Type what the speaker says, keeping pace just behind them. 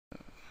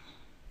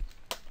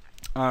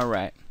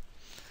Alright.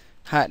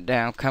 Hot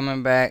damn,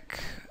 coming back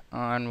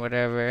on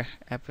whatever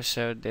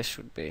episode this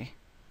would be.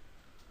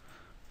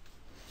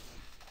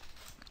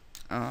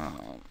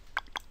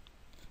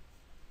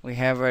 We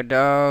have our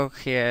dog.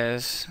 He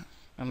has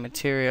a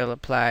material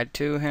applied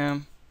to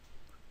him,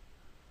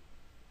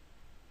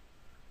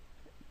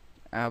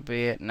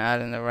 albeit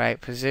not in the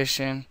right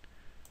position,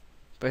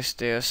 but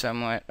still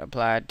somewhat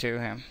applied to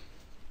him.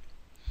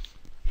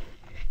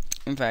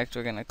 In fact,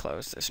 we're going to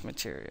close this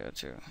material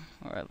too,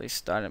 or at least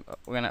start it.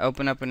 We're going to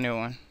open up a new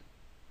one.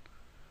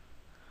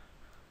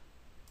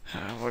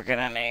 We're going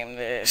to name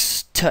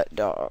this Tut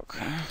Dog.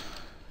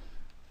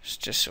 It's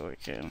just so we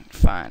can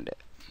find it.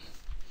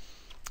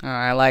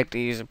 I like to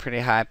use a pretty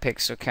high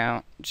pixel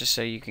count just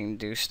so you can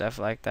do stuff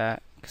like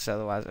that, because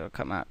otherwise it'll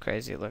come out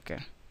crazy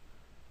looking.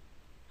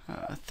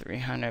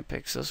 300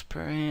 pixels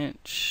per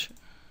inch.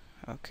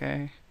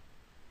 Okay.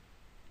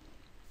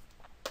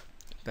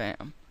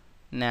 Bam.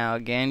 Now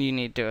again, you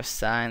need to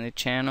assign the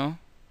channel,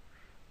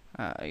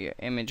 your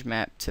image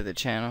map to the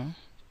channel,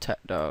 Tut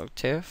Dog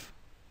TIFF,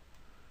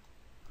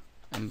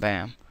 and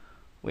bam,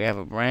 we have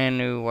a brand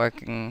new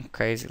working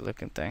crazy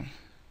looking thing.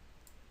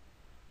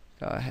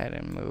 Go ahead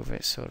and move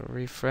it so it'll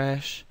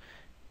refresh,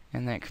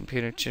 and that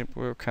computer chip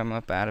will come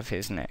up out of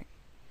his neck.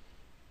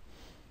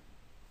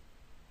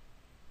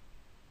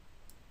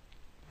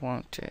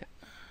 Won't it?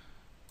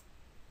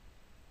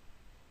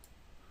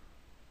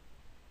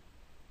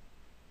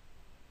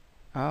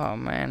 Oh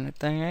man, the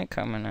thing ain't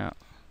coming out.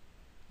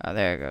 Oh,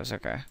 there it goes.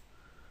 Okay.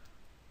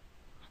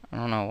 I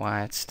don't know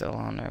why it's still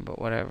on there, but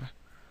whatever.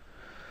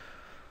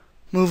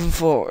 Moving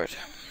forward.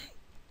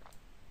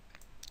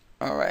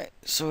 Alright,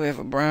 so we have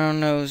a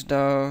brown-nosed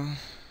dog.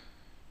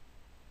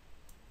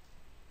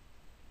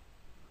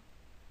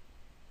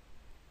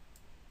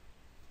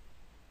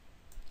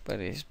 But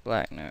he's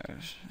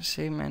black-nosed.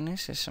 See, man,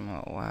 this is some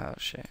old wild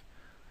shit.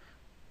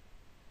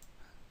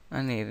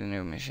 I need a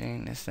new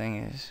machine. This thing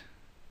is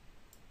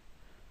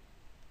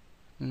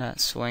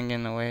not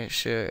swinging the way it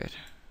should.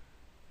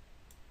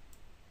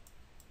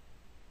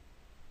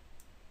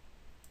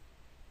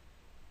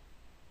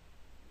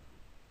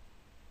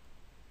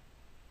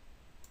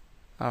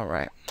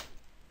 Alright.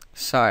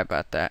 Sorry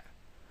about that.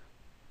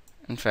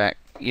 In fact,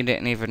 you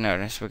didn't even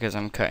notice because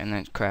I'm cutting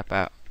that crap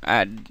out.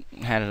 I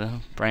had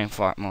a brain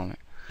fart moment.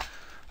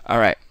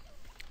 Alright.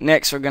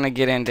 Next, we're going to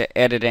get into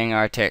editing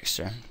our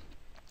texture.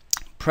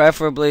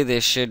 Preferably,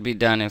 this should be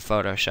done in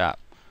Photoshop.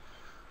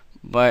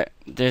 But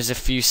there's a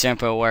few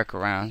simple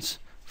workarounds.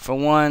 For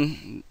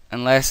one,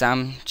 unless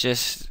I'm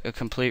just a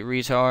complete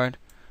retard,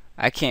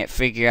 I can't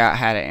figure out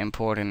how to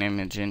import an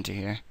image into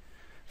here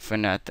for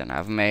nothing.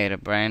 I've made a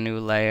brand new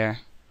layer.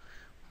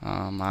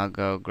 I'll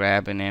go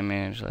grab an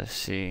image. Let's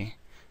see.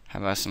 How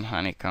about some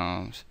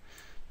honeycombs?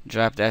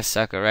 Drop that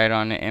sucker right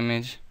on the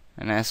image,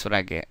 and that's what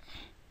I get.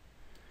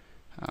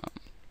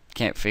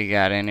 Can't figure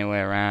out any way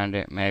around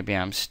it. Maybe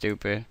I'm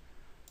stupid.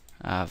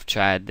 I've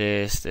tried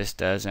this. This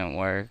doesn't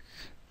work.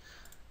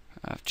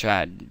 I've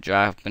tried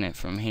dropping it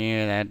from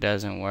here. That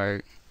doesn't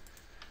work.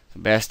 The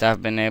best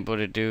I've been able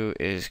to do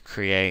is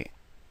create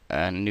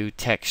a new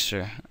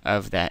texture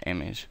of that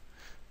image.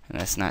 And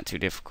that's not too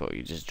difficult.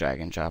 You just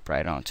drag and drop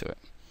right onto it.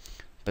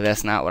 But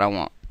that's not what I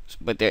want.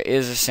 But there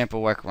is a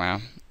simple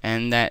workaround,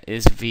 and that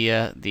is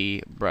via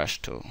the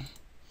brush tool.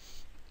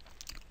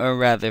 Or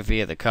rather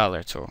via the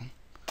color tool.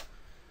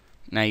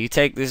 Now you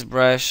take this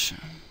brush,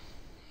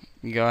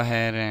 you go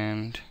ahead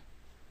and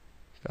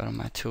go to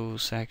my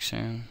tools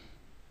section.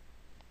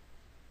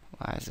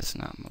 Why is this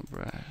not my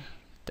brush?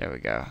 There we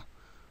go.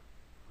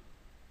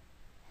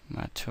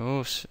 My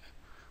tools.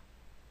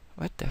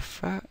 What the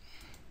fuck?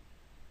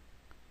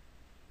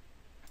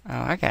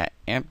 Oh, I got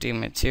empty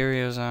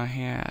materials on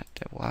here at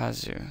the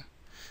wazoo.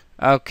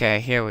 Okay,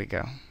 here we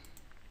go.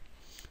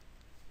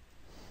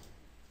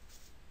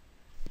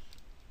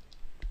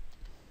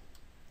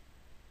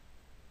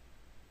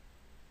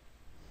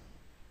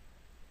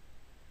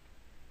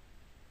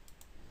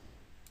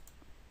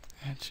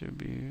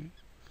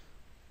 Attributes.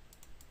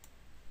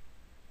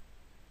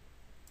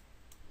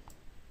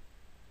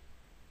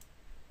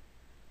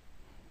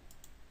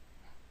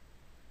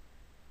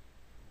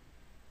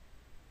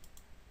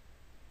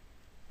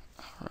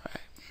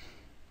 Alright.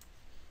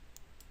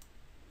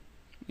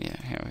 Yeah,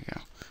 here we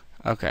go.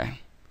 Okay.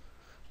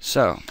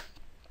 So,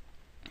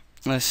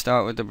 let's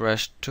start with the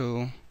brush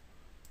tool.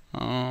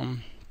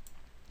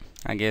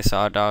 I guess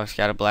all dogs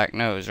got a black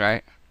nose,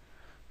 right?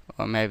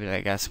 Or maybe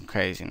they got some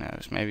crazy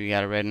nose. Maybe you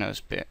got a red nose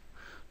bit.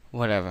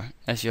 Whatever.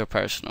 That's your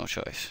personal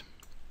choice.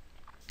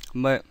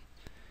 But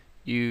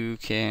you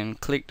can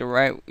click the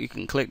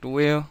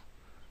wheel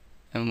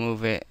and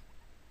move it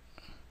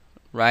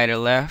right or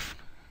left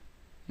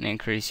and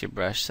increase your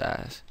brush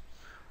size.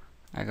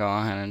 I go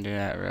ahead and do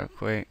that real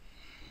quick.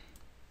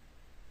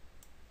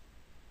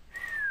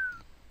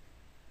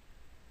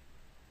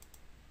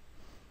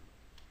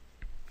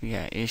 We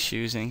got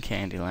issues in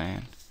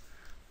Candyland.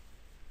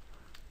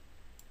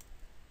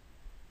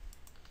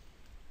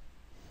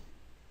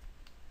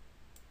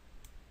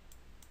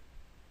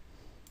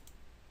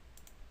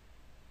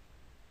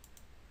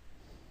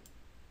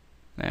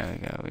 There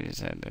we go. We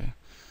just had to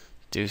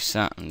do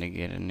something to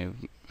get a new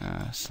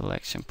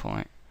selection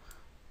point.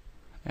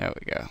 There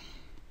we go.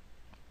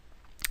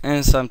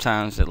 And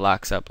sometimes it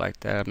locks up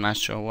like that. I'm not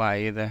sure why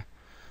either.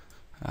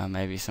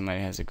 Maybe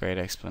somebody has a great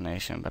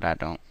explanation, but I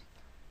don't.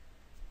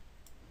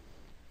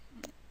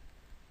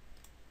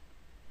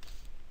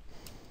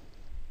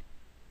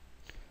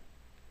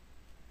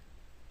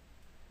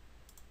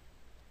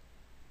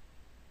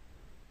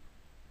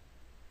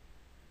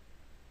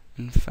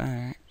 In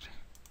fact,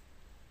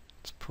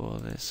 let's pull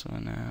this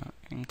one out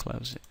and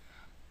close it.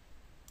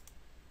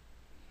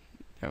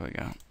 There we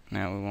go.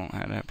 Now we won't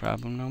have that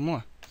problem no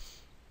more.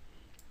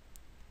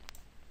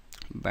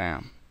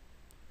 Bam.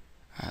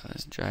 Alright,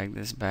 let's drag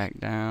this back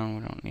down.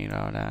 We don't need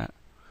all that.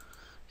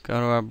 Go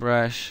to our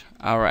brush.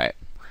 Alright.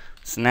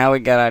 So now we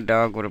got our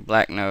dog with a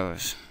black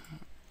nose.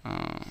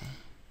 Oh,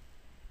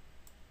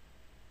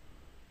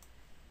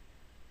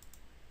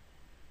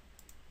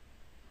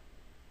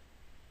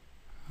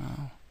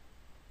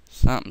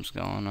 something's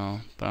going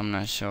on, but I'm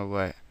not sure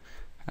what.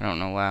 I don't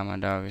know why my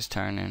dog is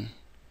turning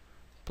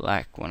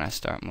black when I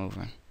start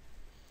moving.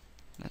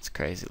 That's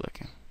crazy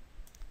looking.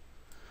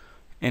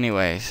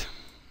 Anyways,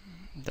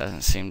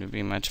 doesn't seem to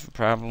be much of a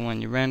problem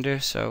when you render,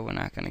 so we're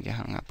not going to get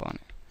hung up on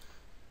it.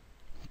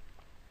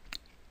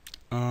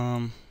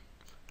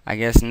 I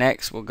guess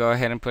next we'll go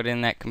ahead and put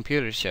in that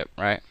computer chip,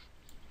 right?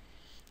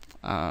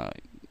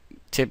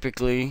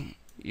 Typically,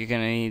 you're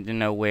going to need to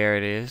know where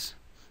it is.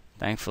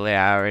 Thankfully,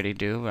 I already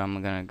do, but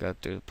I'm going to go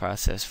through the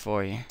process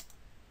for you.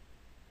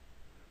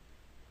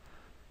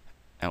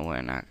 And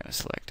we're not going to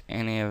select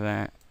any of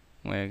that.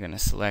 We're going to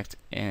select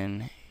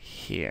in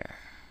here.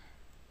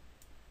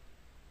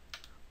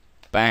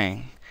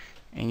 Bang.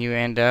 And you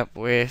end up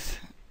with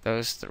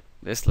this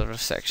little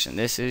section.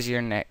 This is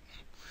your neck.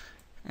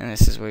 And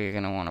this is where you're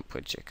going to want to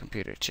put your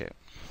computer chip.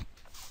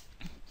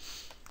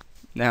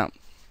 Now,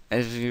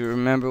 as you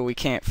remember, we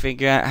can't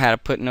figure out how to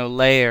put no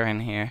layer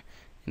in here.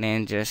 And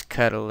then just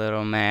cut a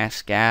little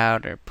mask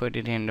out or put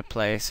it into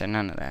place or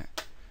none of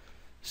that.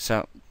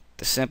 So,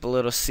 the simple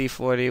little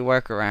C40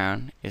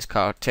 workaround is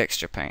called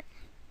texture paint.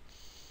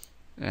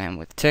 And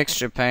with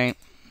texture paint,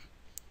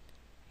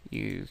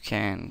 you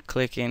can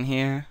click in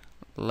here,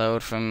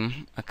 load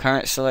from a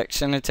current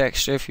selection of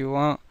texture if you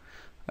want,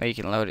 or you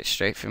can load it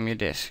straight from your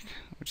disk,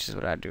 which is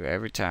what I do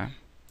every time.